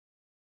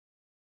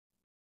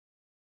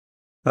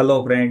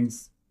Hello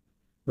friends,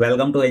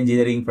 welcome to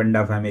Engineering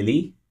Funda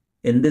family.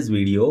 In this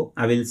video,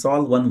 I will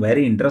solve one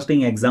very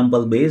interesting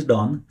example based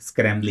on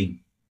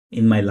scrambling.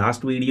 In my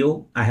last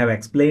video, I have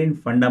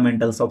explained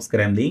fundamentals of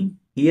scrambling.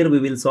 Here we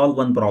will solve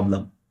one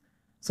problem.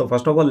 So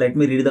first of all, let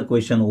me read the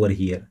question over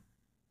here.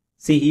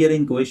 See here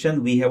in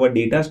question, we have a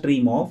data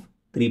stream of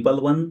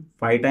 111,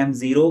 5 times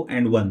 0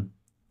 and 1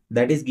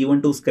 that is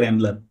given to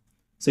scrambler.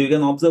 So you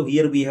can observe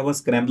here we have a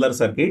scrambler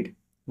circuit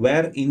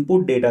where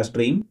input data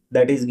stream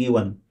that is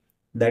given,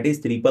 that is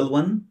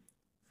 111,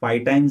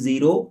 5 times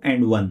 0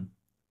 and 1.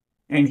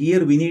 And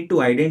here we need to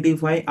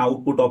identify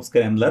output of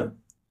scrambler.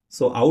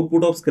 So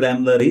output of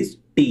scrambler is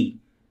T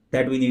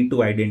that we need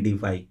to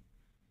identify.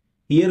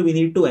 Here we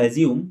need to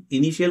assume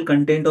initial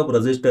content of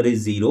resistor is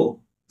 0.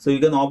 So you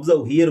can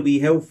observe here we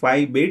have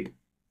 5-bit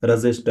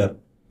resistor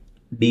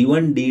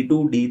D1, D2,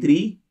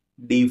 D3,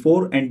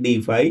 D4 and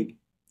D5.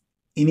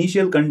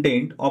 Initial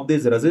content of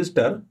this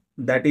resistor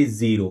that is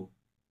 0.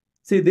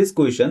 See this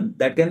question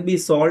that can be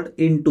solved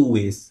in two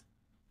ways.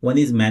 One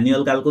is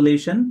manual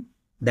calculation,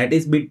 that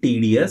is bit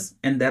tedious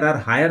and there are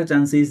higher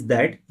chances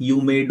that you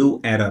may do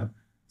error.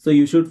 So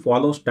you should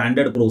follow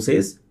standard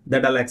process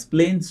that I'll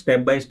explain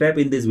step by step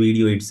in this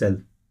video itself.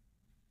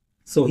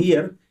 So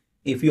here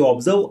if you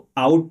observe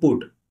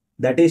output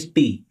that is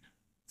T,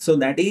 so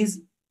that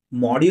is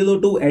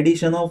modulo 2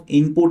 addition of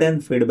input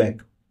and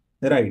feedback,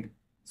 right?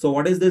 So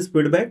what is this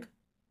feedback?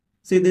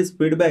 See this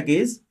feedback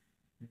is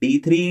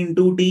D3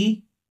 into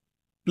T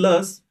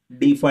plus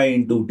D5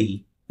 into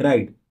T,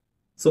 right?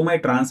 So my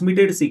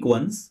transmitted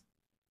sequence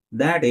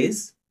that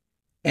is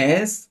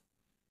S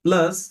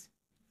plus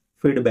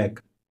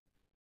feedback.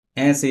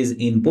 S is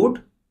input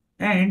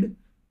and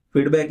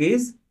feedback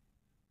is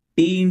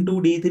T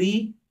into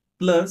D3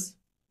 plus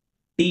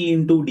T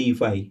into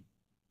D5.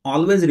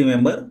 Always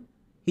remember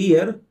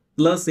here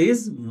plus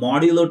is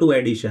modulo 2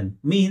 addition,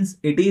 means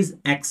it is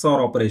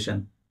XOR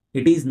operation.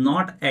 It is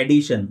not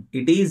addition,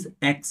 it is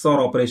XOR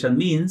operation,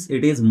 means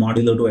it is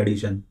modulo 2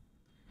 addition.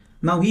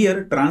 Now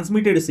here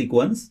transmitted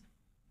sequence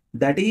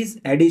that is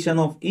addition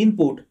of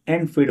input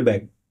and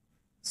feedback.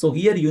 So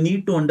here you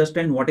need to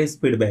understand what is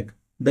feedback.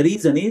 The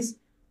reason is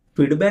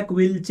feedback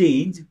will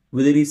change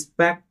with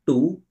respect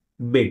to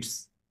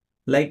bits.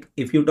 Like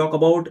if you talk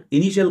about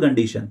initial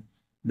condition,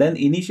 then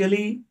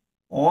initially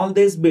all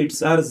these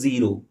bits are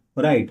 0,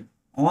 right?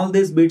 All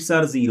these bits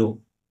are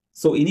 0.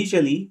 So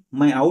initially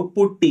my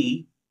output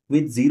T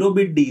with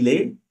 0-bit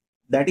delay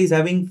that is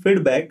having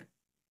feedback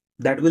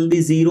that will be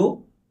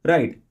 0,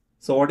 right?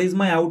 So what is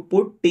my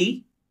output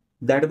T?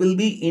 That will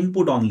be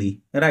input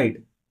only,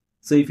 right?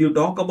 So if you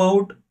talk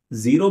about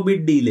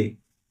 0-bit delay,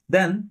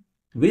 then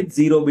with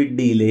 0-bit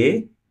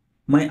delay,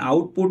 my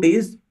output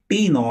is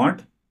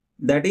T0,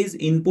 that is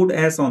input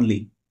S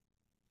only.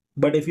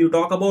 But if you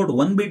talk about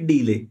 1-bit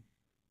delay,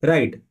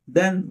 right,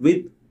 then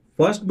with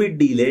first bit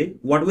delay,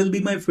 what will be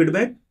my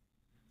feedback?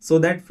 So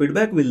that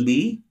feedback will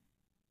be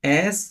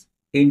S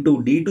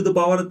into D to the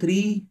power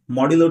 3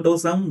 modulo 2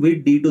 sum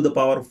with D to the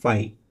power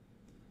 5.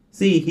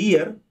 See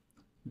here,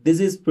 this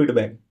is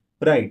feedback,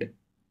 right?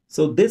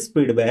 So this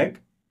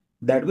feedback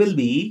that will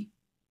be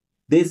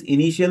this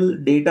initial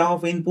data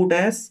of input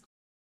S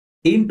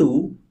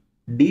into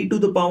D to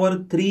the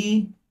power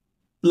 3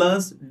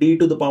 plus D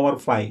to the power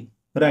 5,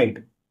 right?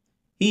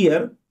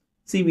 Here,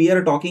 see we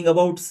are talking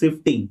about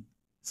shifting.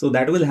 So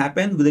that will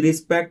happen with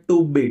respect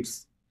to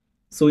bits.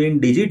 So in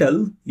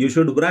digital, you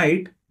should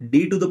write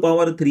D to the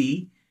power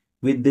 3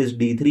 with this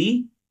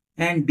D3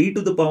 and D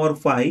to the power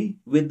 5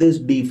 with this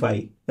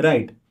D5,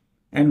 right?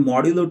 And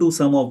modulo 2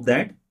 sum of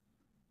that.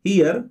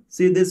 Here,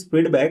 see this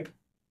feedback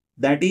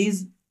that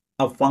is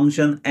a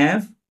function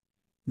f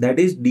that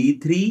is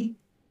D3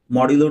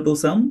 modulo 2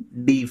 sum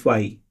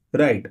D5,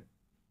 right?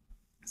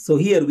 So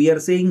here we are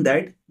saying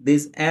that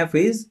this f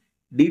is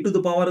D to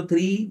the power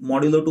 3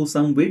 modulo 2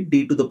 sum with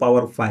D to the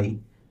power 5,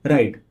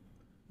 right?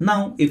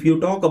 Now, if you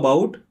talk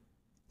about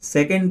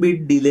second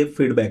bit delay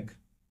feedback,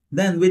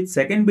 then with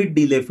second bit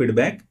delay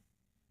feedback,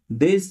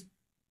 this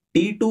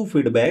T2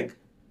 feedback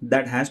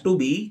that has to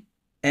be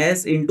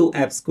S into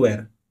F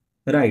square,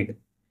 right?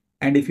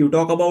 And if you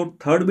talk about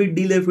third bit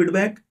delay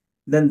feedback,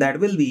 then that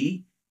will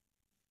be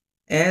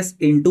S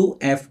into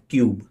F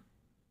cube.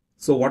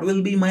 So what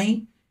will be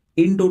my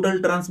in total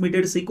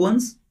transmitted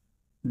sequence?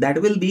 That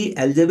will be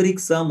algebraic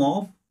sum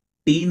of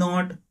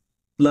T0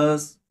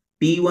 plus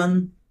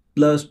T1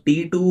 plus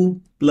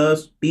T2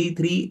 plus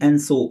T3 and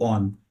so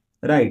on,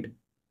 right?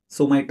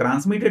 So my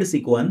transmitted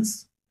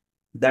sequence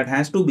that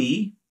has to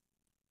be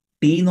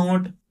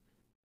T0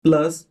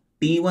 plus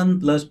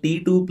T1 plus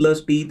T2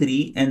 plus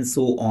T3 and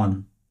so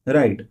on,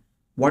 right?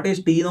 What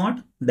is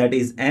T0? That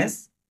is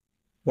S.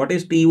 What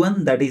is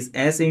T1? That is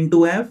S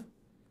into F.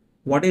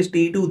 What is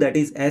T2? That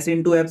is S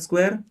into F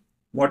square.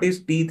 What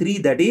is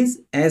T3? That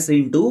is S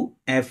into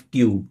F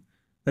cube,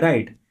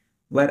 right?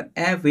 Where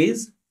F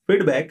is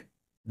feedback,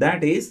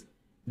 that is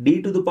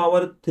D to the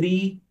power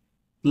 3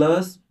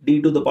 plus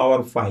D to the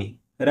power 5,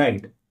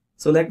 right?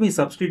 So let me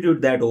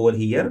substitute that over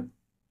here.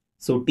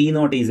 So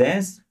T0 is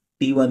S,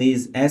 T1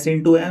 is S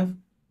into F,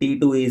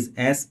 T2 is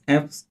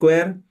SF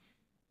square,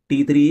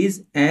 T3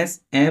 is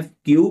SF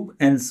cube,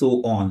 and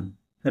so on,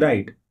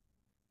 right?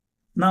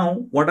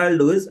 Now what I'll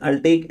do is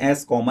I'll take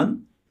S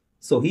common.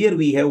 So here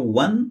we have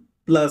 1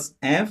 plus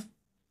F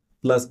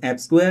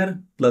square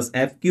plus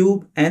F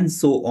cube and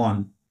so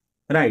on,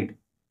 right?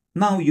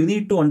 Now you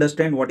need to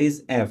understand what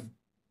is F.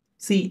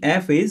 See,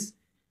 F is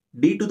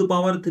d to the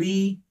power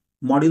 3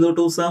 modulo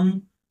 2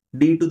 sum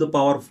d to the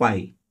power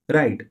 5,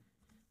 right?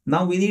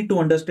 Now we need to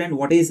understand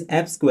what is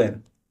F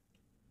square.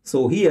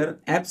 So here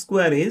F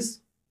square is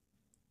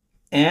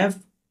F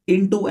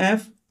into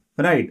F,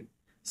 right?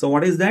 So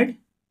what is that?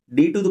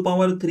 D to the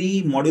power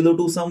 3 modulo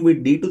 2 sum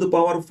with d to the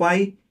power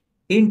 5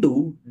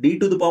 into d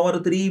to the power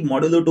 3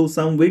 modulo 2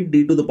 sum with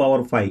d to the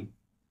power 5.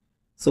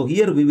 So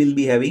here we will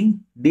be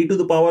having d to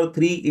the power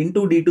 3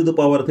 into d to the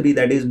power 3,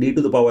 that is d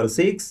to the power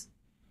 6.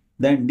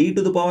 Then d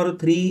to the power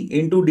 3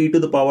 into d to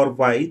the power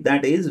 5,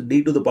 that is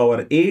d to the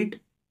power 8.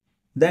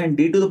 Then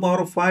d to the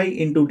power 5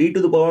 into d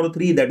to the power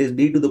 3, that is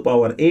d to the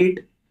power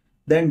 8.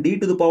 Then d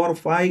to the power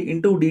 5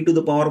 into d to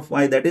the power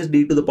 5, that is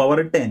d to the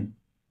power 10,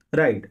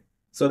 right?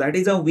 So that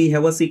is how we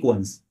have a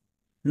sequence.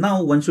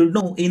 Now one should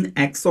know in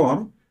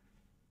XOR,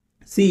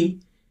 see,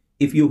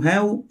 if you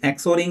have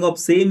XORing of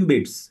same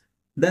bits,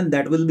 then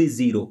that will be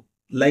 0.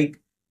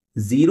 Like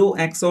 0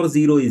 XOR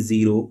 0 is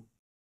 0,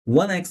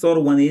 1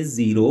 XOR 1 is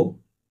 0.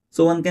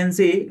 So one can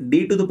say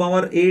d to the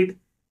power 8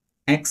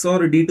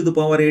 XOR d to the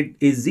power 8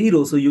 is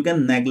 0. So you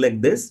can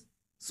neglect this.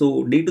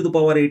 So d to the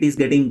power 8 is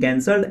getting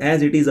cancelled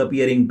as it is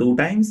appearing 2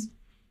 times.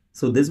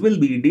 So this will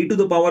be d to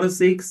the power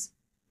 6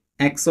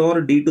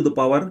 XOR d to the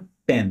power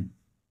 10,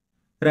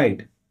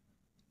 right?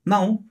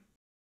 Now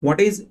what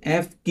is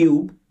F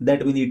cube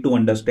that we need to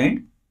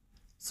understand?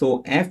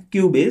 So F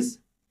cube is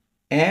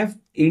F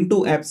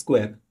into F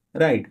square,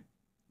 right?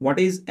 What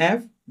is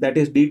F? That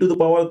is d to the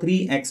power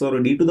 3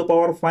 XOR d to the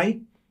power 5.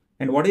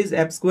 And what is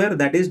F square?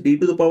 That is d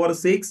to the power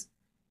 6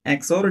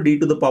 XOR d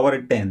to the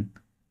power 10,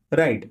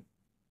 right?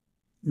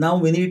 Now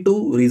we need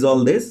to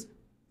resolve this.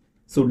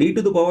 So d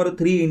to the power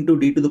 3 into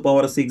d to the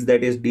power 6,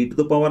 that is d to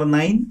the power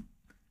 9.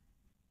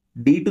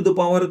 D to the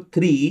power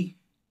 3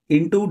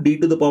 into d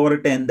to the power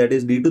 10, that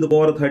is d to the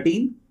power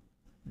 13.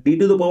 D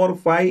to the power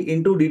 5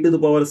 into d to the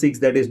power 6,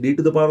 that is d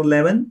to the power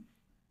 11.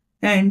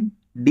 And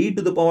d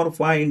to the power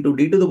 5 into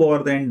d to the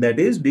power 10, that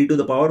is d to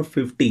the power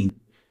 15,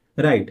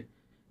 right?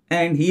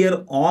 And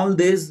here all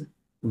this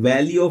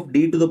value of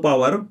d to the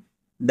power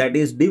that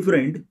is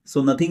different,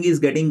 so nothing is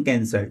getting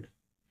cancelled.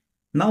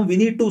 Now we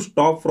need to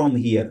stop from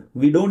here.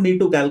 We don't need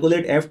to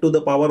calculate f to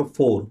the power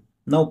 4.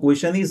 Now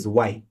question is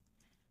why?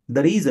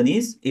 The reason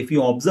is, if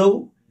you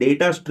observe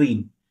data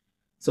stream,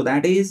 so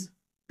that is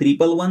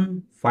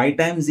 111, 5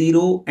 times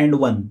 0 and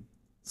 1.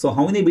 So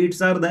how many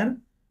bits are there?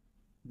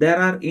 There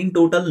are in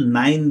total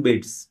 9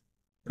 bits,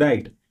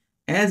 right?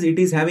 As it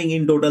is having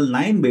in total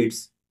 9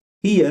 bits,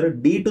 here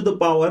d to the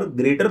power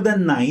greater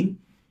than 9,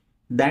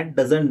 that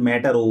doesn't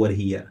matter over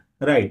here,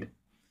 right?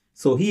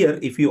 So here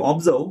if you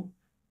observe,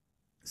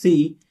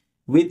 see,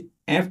 with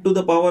f to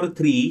the power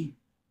 3,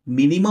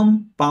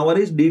 minimum power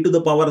is d to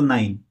the power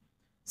 9.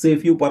 So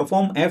if you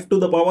perform f to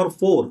the power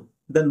 4,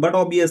 then but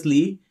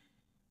obviously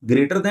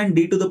greater than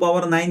d to the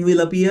power 9 will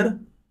appear.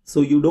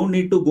 So you don't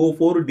need to go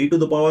for d to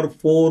the power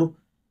 4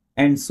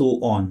 and so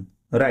on,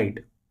 right?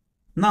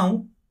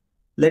 Now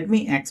let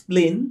me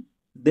explain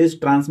this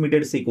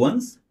transmitted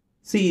sequence.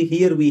 See,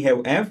 here we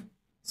have f.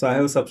 So I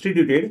have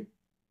substituted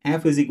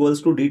f is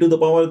equals to d to the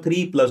power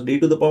 3 plus d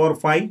to the power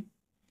 5.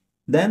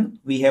 Then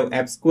we have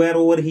f square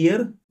over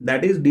here,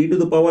 that is d to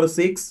the power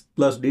 6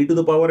 plus d to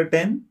the power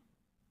 10.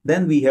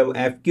 Then we have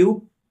f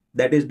cube,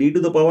 that is d to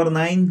the power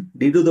 9,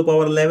 d to the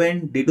power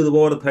 11, d to the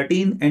power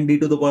 13 and d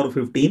to the power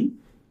 15.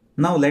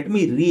 Now let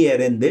me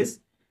rearrange this.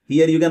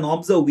 Here you can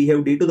observe we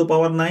have d to the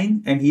power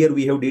 9 and here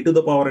we have d to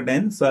the power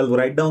 10. So I'll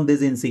write down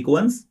this in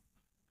sequence,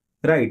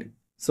 right?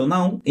 So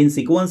now in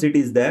sequence it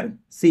is there.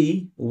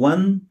 See,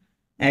 1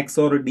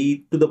 XOR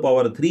d to the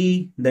power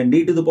 3, then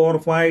d to the power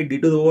 5, d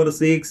to the power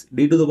 6,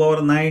 d to the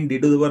power 9, d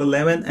to the power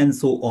 11 and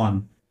so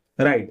on,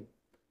 right?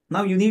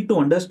 Now you need to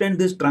understand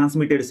this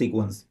transmitted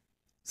sequence.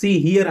 See,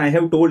 here I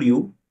have told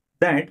you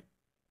that,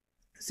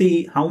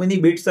 see how many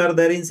bits are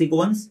there in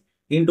sequence?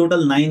 In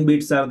total 9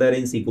 bits are there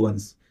in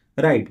sequence,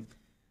 right?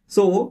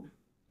 So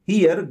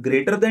here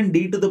greater than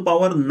d to the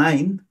power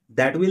 9,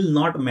 that will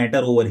not matter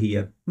over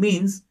here.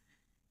 Means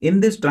in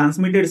this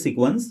transmitted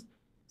sequence,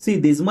 see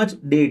this much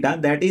data,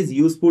 that is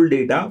useful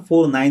data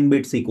for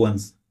 9-bit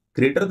sequence.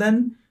 Greater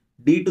than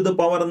d to the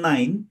power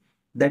 9,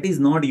 that is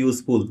not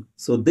useful.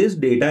 So this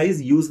data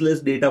is useless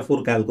data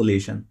for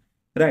calculation,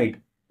 right?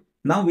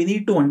 Now we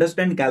need to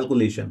understand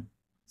calculation.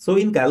 So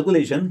in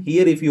calculation,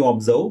 here if you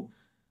observe,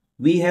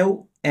 we have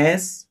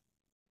s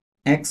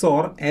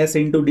XOR s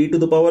into d to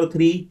the power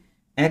 3,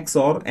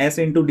 XOR s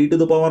into d to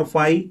the power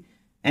 5,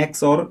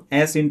 XOR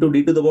s into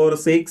d to the power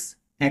 6,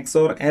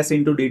 XOR s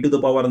into d to the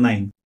power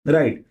 9,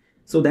 right?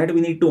 So that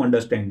we need to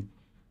understand.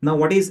 Now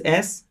what is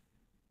s?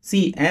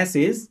 See, s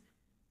is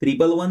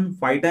 111,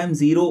 5 times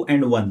 0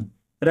 and 1,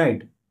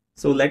 right?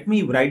 So let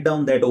me write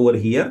down that over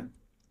here.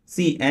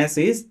 See, S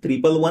is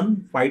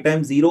 111, 5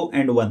 times 0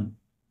 and 1.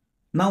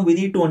 Now we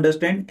need to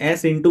understand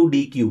S into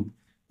D cube,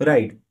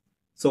 right?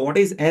 So what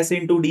is S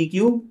into D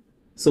cube?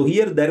 So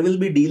here there will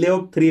be delay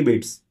of 3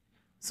 bits.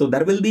 So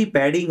there will be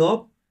padding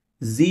of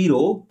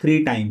 0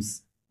 3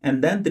 times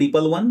and then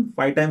 111,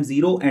 5 times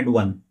 0 and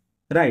 1,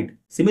 right?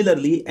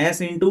 Similarly,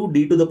 S into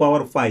D to the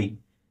power 5.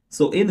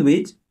 So in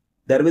which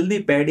there will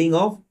be padding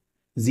of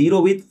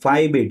 0 with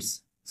 5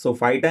 bits. So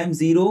 5 times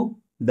 0,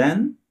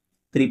 then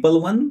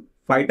 111,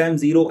 5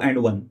 times 0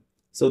 and 1.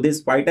 So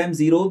this 5 times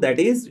 0, that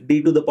is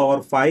D to the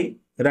power 5,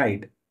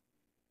 right?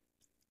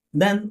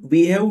 Then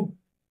we have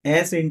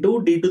S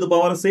into D to the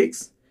power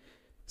 6.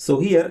 So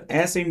here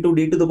S into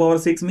D to the power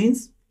 6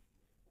 means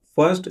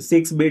first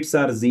 6 bits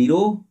are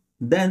 0,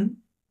 then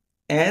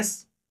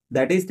S,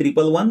 that is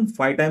 111,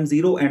 5 times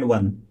 0 and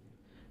 1.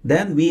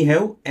 Then we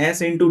have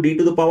S into D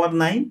to the power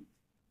 9,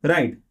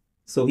 right?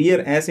 So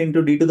here S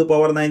into D to the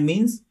power 9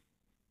 means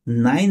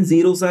 9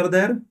 zeros are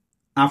there.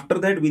 After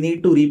that we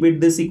need to repeat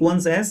this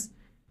sequence S.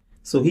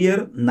 So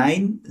here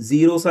 9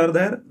 zeros are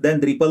there, then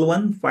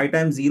 111, 5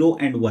 times 0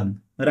 and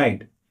 1,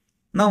 right?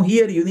 Now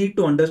here you need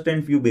to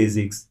understand few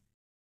basics.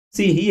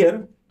 See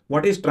here,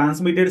 what is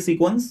transmitted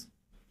sequence?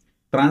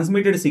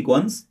 Transmitted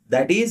sequence,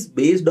 that is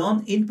based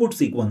on input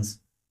sequence.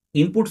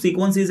 Input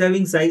sequence is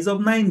having size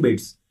of 9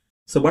 bits.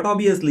 So but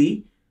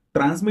obviously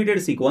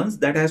transmitted sequence,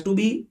 that has to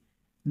be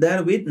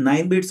there with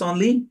 9 bits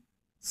only.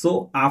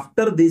 So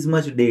after this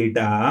much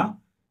data,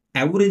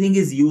 everything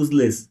is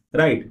useless,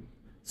 right?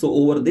 So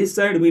over this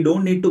side, we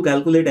don't need to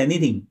calculate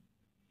anything.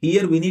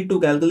 Here we need to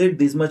calculate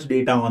this much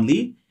data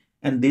only,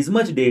 and this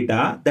much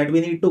data that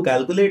we need to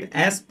calculate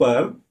as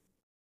per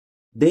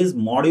this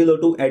modulo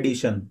 2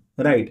 addition,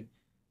 right?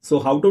 So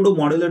how to do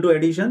modulo 2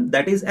 addition?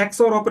 That is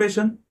XOR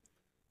operation.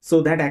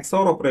 So that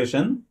XOR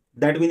operation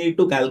that we need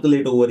to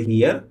calculate over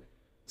here.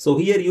 So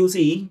here you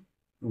see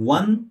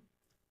 1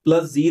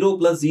 plus 0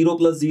 plus 0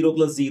 plus 0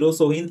 plus 0.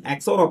 So in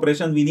XOR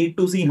operation, we need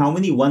to see how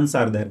many ones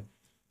are there.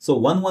 So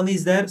 1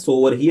 is there. So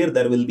over here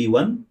there will be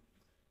 1.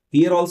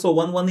 Here also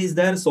 1 is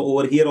there. So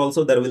over here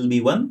also there will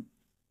be 1.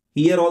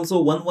 Here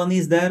also 1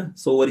 is there.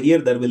 So over here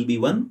there will be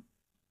 1.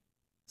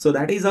 So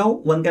that is how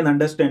one can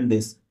understand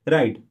this,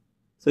 right?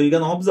 So you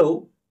can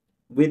observe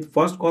with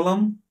first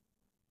column,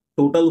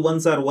 total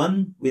ones are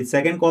 1. With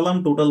second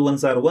column, total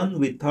ones are 1.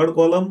 With third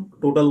column,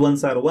 total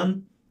ones are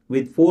 1.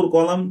 With fourth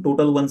column,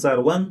 total ones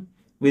are 1.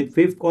 With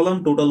fifth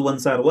column, total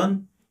ones are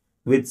 1.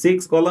 With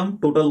sixth column,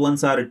 total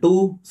ones are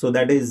 2. So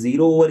that is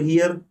 0 over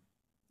here.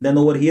 Then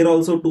over here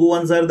also 2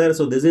 ones are there.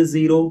 So this is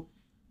 0.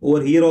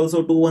 Over here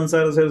also 2 ones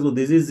are there. So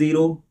this is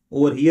 0.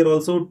 Over here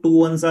also 2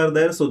 ones are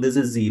there. So this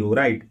is 0,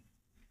 right?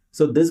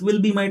 So this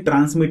will be my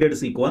transmitted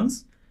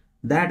sequence.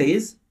 That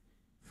is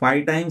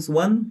 5 times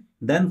 1,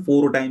 then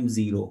 4 times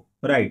 0,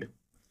 right?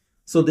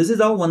 So this is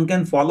how one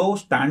can follow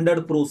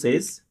standard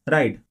process,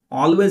 right?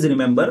 Always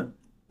remember,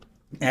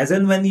 as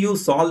and when you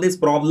solve this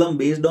problem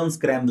based on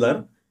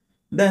scrambler,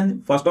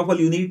 then first of all,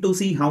 you need to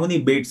see how many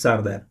bits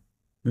are there.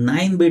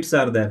 9 bits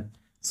are there.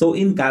 So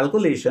in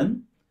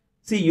calculation,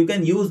 see, you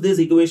can use this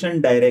equation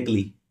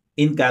directly.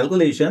 In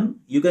calculation,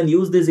 you can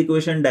use this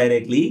equation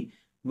directly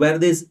where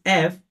this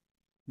F,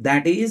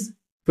 that is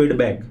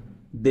feedback.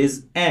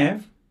 This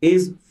F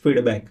is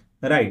feedback,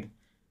 right?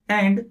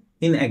 And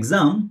in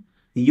exam,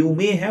 you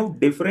may have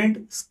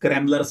different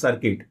scrambler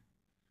circuit.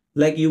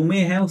 Like you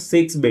may have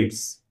 6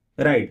 bits,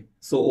 right?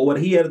 So over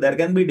here, there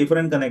can be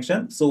different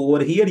connection. So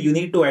over here, you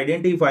need to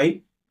identify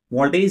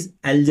what is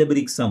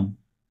algebraic sum.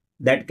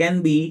 That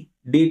can be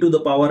d to the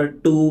power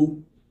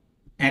 2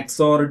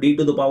 XOR d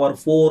to the power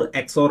 4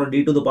 XOR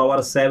d to the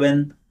power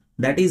 7.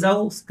 That is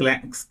how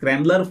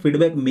scrambler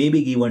feedback may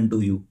be given to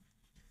you.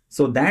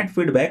 So that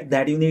feedback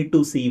that you need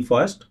to see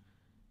first,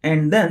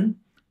 and then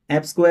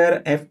f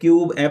square, f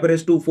cube, f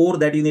raised to 4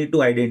 that you need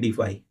to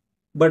identify.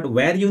 But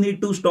where you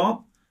need to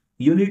stop?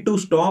 You need to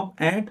stop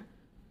at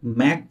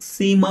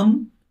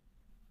maximum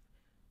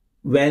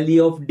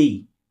value of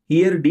d.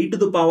 Here d to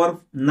the power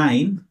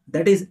 9,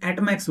 that is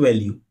at max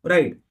value,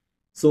 right?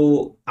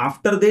 So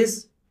after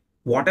this,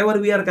 whatever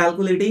we are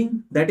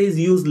calculating, that is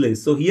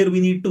useless. So here we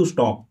need to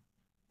stop.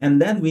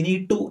 And then we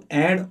need to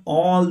add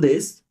all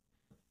this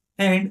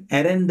and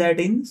arrange that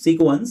in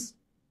sequence.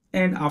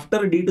 And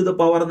after d to the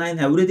power 9,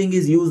 everything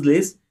is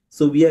useless.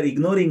 So we are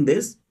ignoring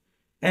this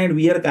and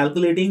we are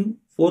calculating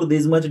for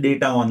this much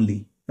data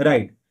only,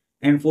 right?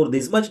 And for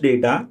this much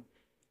data,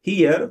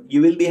 here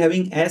you will be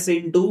having s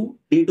into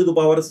d to the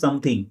power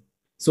something.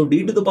 So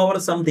d to the power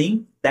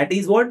something, that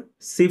is what?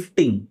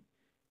 Shifting.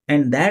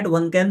 And that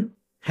one can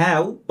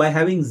have by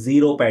having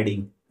 0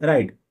 padding,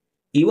 right?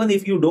 Even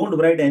if you don't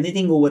write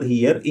anything over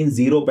here in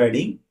 0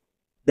 padding,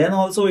 then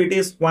also it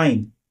is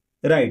fine,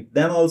 right?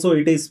 Then also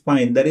it is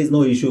fine. There is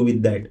no issue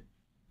with that.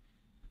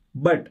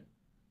 But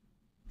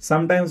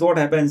sometimes what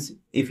happens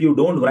if you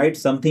don't write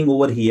something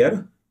over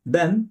here,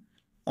 then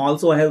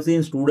also I have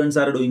seen students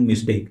are doing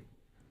mistake.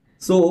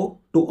 So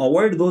to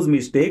avoid those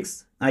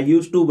mistakes, I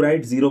used to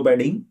write 0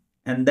 padding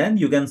and then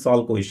you can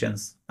solve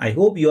questions. I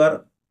hope you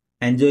are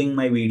enjoying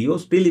my video.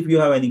 Still, if you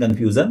have any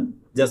confusion,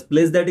 Just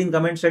place that in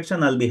comment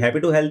section. I'll be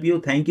happy to help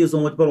you. Thank you so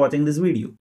much for watching this video.